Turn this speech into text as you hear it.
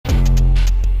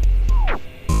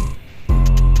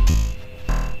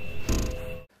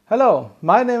Hello,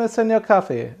 my name is Senor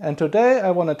Coffee, and today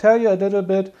I want to tell you a little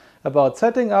bit about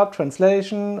setting up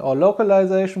translation or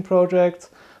localization projects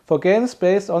for games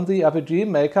based on the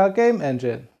RPGMaker game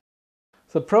engine.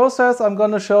 The process I'm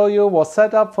going to show you was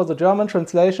set up for the German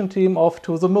translation team of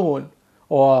To the Moon,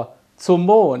 or Zum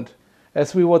Mond,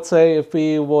 as we would say if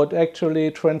we would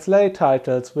actually translate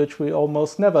titles, which we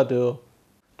almost never do.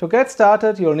 To get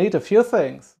started, you'll need a few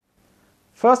things.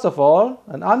 First of all,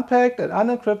 an unpacked and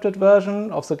unencrypted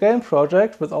version of the game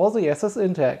project with all the assets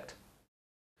intact.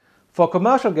 For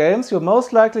commercial games, you'll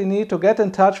most likely need to get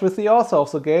in touch with the author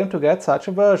of the game to get such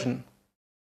a version.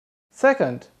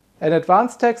 Second, an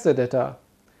advanced text editor.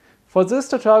 For this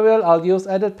tutorial I'll use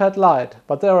EditPad Lite,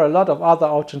 but there are a lot of other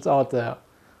options out there.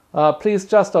 Please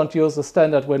just don't use the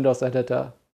standard Windows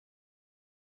editor.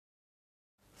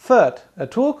 Third, a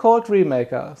tool called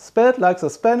DreaMaker, spelled like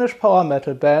the Spanish power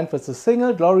metal band with a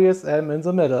single glorious M in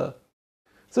the middle.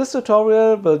 This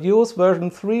tutorial will use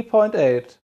version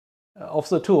 3.8 of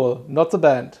the tool, not the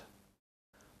band.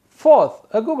 Fourth,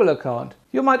 a Google account.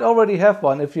 You might already have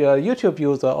one if you're a YouTube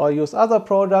user or use other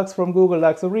products from Google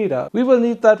like the Reader. We will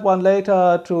need that one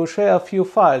later to share a few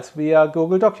files via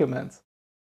Google Documents.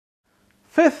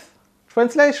 Fifth,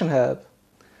 translation help.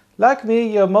 Like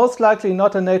me, you're most likely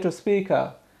not a native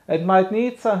speaker and might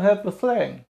need some help with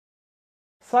slang.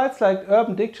 Sites like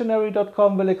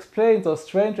urbandictionary.com will explain those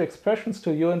strange expressions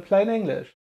to you in plain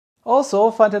English.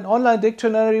 Also, find an online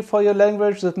dictionary for your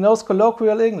language that knows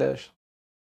colloquial English.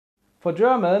 For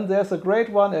German, there's a great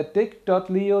one at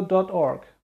dic.leo.org.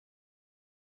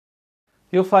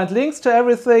 You'll find links to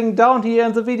everything down here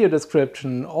in the video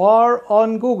description or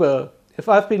on Google, if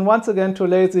I've been once again too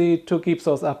lazy to keep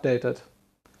those updated.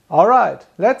 Alright,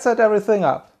 let's set everything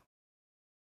up.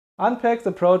 Unpack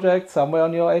the project somewhere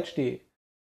on your HD.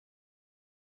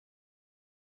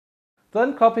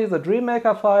 Then copy the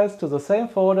DreaMaker files to the same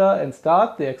folder and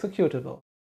start the executable.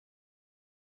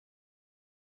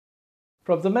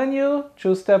 From the menu,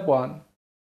 choose Step 1.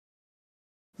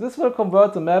 This will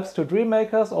convert the maps to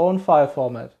DreaMaker's own file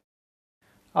format.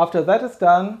 After that is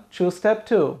done, choose Step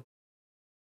 2.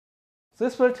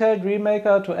 This will tell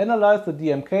DreaMaker to analyze the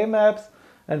DMK maps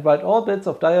and write all bits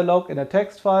of dialogue in a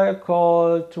text file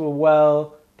called,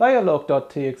 well,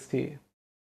 dialog.txt.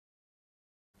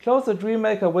 Close the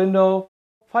DreaMaker window,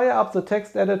 fire up the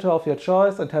text editor of your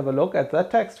choice and have a look at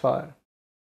that text file.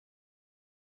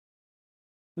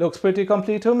 Looks pretty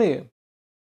complete to me.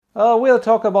 We'll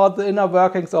talk about the inner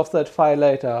workings of that file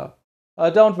later.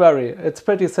 Don't worry, it's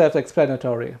pretty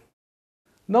self-explanatory.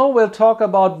 Now we'll talk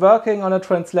about working on a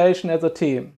translation as a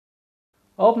team.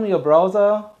 Open your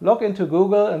browser, log into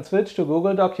Google and switch to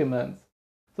Google Documents.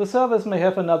 The service may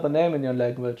have another name in your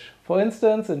language. For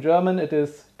instance, in German it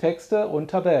is Texte und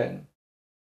Tabellen.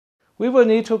 We will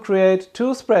need to create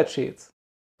two spreadsheets.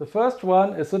 The first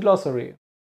one is the glossary.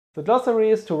 The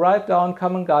glossary is to write down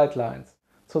common guidelines,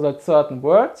 so that certain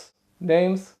words,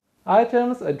 names,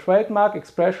 items and trademark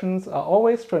expressions are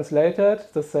always translated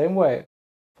the same way.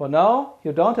 For now,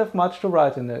 you don't have much to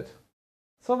write in it.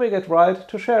 So we get right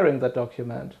to sharing that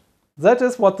document. That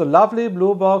is what the lovely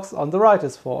blue box on the right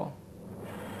is for.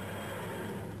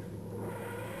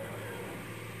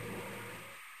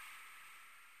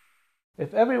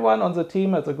 If everyone on the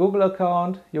team has a Google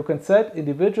account, you can set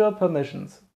individual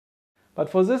permissions. But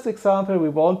for this example we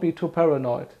won't be too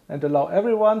paranoid and allow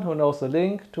everyone who knows the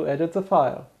link to edit the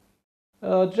file.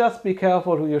 Just be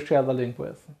careful who you share the link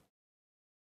with.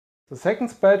 The second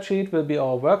spreadsheet will be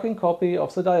our working copy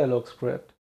of the dialog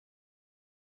script.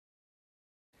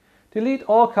 Delete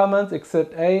all comments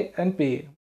except A and B.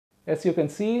 As you can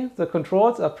see, the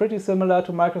controls are pretty similar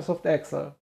to Microsoft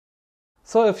Excel.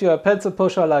 So if you're a pencil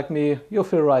pusher like me, you'll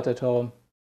feel right at home.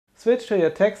 Switch to your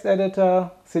text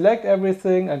editor, select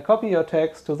everything and copy your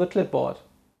text to the clipboard.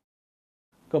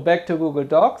 Go back to Google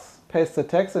Docs, paste the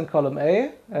text in column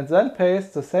A and then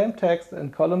paste the same text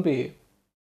in column B.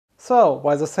 So,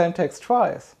 why the same text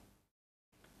twice?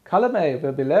 Column A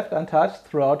will be left untouched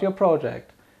throughout your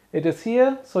project. It is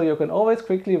here so you can always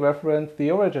quickly reference the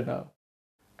original.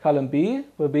 Column B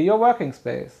will be your working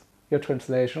space. Your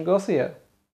translation goes here.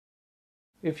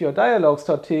 If your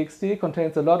dialogs.txt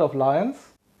contains a lot of lines,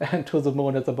 and To the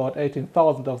Moon is about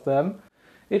 18,000 of them,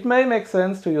 it may make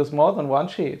sense to use more than one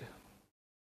sheet.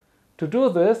 To do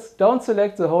this, don't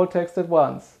select the whole text at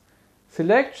once.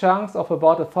 Select chunks of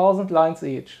about 1,000 lines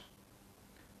each.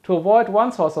 To avoid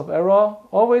one source of error,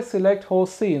 always select whole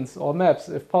scenes or maps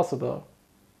if possible.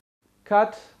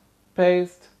 Cut,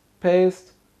 paste,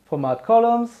 paste, format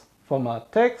columns,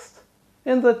 format text,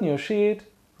 insert new sheet,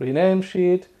 rename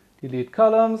sheet, delete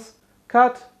columns,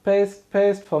 cut, paste,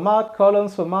 paste, format,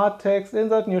 columns, format, text,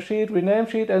 insert new sheet, rename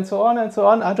sheet, and so on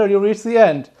until you reach the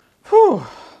end. Whew!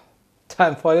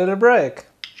 Time for a little break.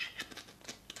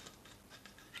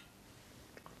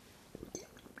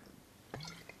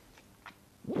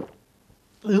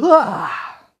 Ugh.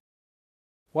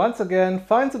 Once again,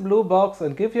 find the blue box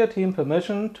and give your team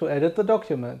permission to edit the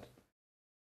document.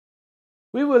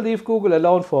 We will leave Google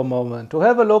alone for a moment to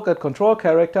have a look at control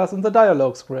characters in the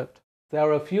dialog script. There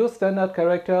are a few standard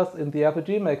characters in the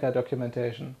RPGMaker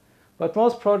documentation, but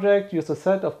most projects use a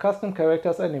set of custom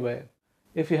characters anyway.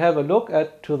 If you have a look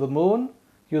at "to the moon",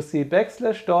 you see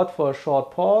 \dot for a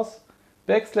short pause,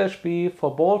 \b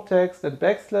for bold text, and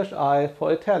 \I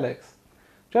for italics.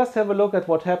 Just have a look at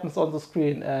what happens on the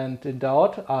screen and, in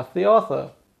doubt, ask the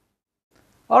author.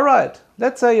 Alright,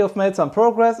 let's say you've made some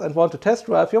progress and want to test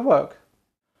drive your work.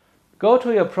 Go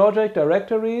to your project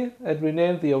directory and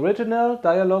rename the original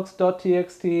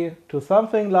dialogs.txt to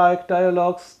something like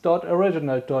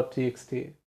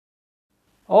dialogs.original.txt.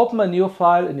 Open a new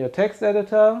file in your text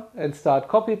editor and start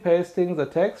copy-pasting the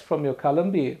text from your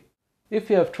column B. If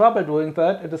you have trouble doing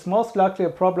that, it is most likely a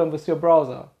problem with your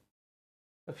browser.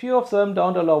 A few of them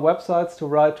don't allow websites to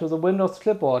write to the Windows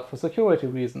clipboard for security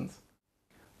reasons.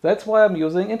 That's why I'm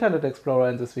using Internet Explorer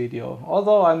in this video,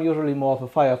 although I'm usually more of a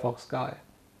Firefox guy.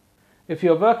 If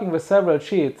you're working with several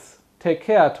sheets, take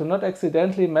care to not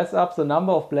accidentally mess up the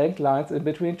number of blank lines in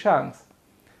between chunks.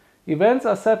 Events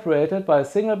are separated by a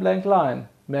single blank line,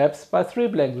 maps by 3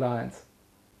 blank lines.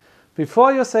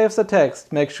 Before you save the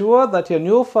text, make sure that your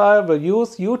new file will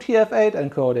use UTF-8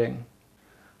 encoding.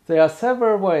 There are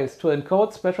several ways to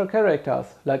encode special characters,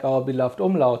 like our beloved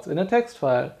umlauts, in a text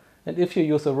file, and if you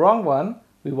use the wrong one,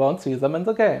 we won't see them in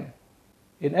the game.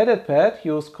 In EditPad,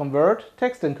 use Convert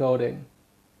Text Encoding.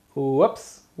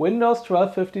 Whoops, Windows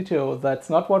 1252, that's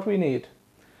not what we need.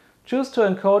 Choose to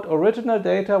encode original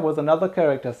data with another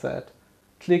character set.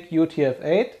 Click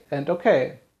UTF-8 and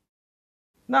OK.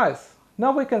 Nice,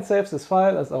 now we can save this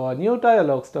file as our new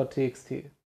dialogs.txt.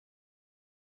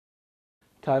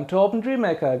 Time to open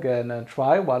DreaMaker again and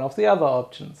try one of the other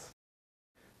options.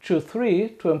 Choose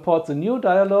 3 to import the new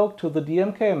dialog to the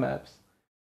DMK maps.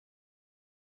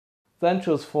 Then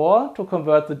choose 4 to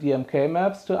convert the DMK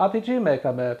maps to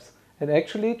RPGMaker maps and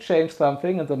actually change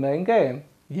something in the main game.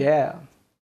 Yeah!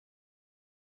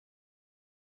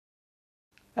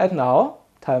 And now,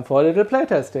 time for a little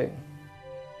playtesting.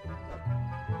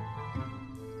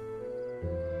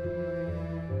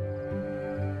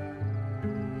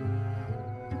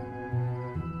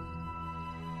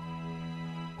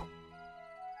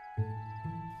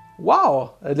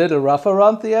 Wow, a little rough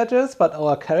around the edges, but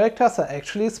our characters are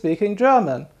actually speaking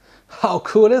German. How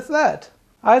cool is that?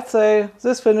 I'd say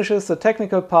this finishes the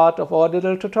technical part of our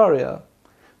little tutorial.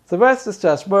 The rest is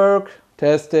just work,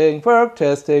 testing, work,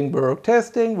 testing, work,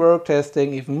 testing, work,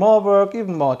 testing, even more work,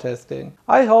 even more testing.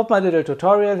 I hope my little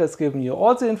tutorial has given you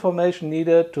all the information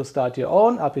needed to start your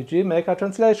own RPGMaker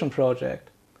translation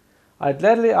project. I'd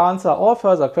gladly answer all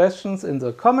further questions in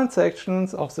the comment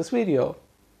sections of this video.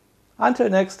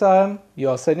 Until next time,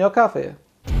 your Senor Kaffee.